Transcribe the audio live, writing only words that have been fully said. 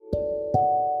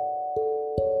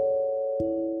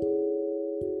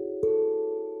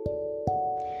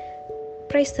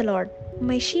Praise the Lord.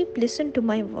 My sheep listen to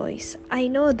my voice. I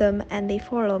know them and they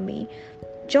follow me.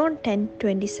 John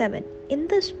 10:27. In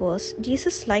this verse,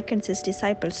 Jesus likens his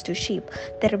disciples to sheep.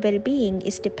 Their well-being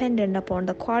is dependent upon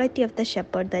the quality of the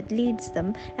shepherd that leads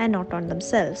them and not on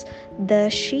themselves. The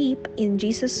sheep in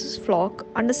Jesus' flock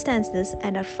understands this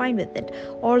and are fine with it.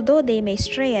 Although they may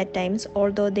stray at times,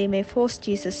 although they may force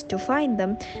Jesus to find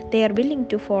them, they are willing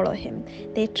to follow him.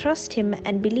 They trust him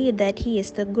and believe that he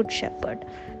is the good shepherd.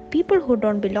 People who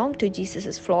don't belong to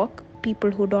Jesus' flock, people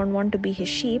who don't want to be his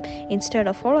sheep, instead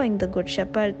of following the good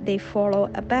shepherd, they follow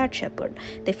a bad shepherd.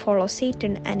 They follow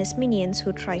Satan and his minions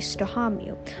who tries to harm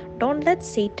you. Don't let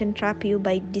Satan trap you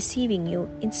by deceiving you.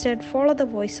 Instead, follow the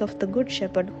voice of the good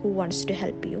shepherd who wants to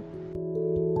help you.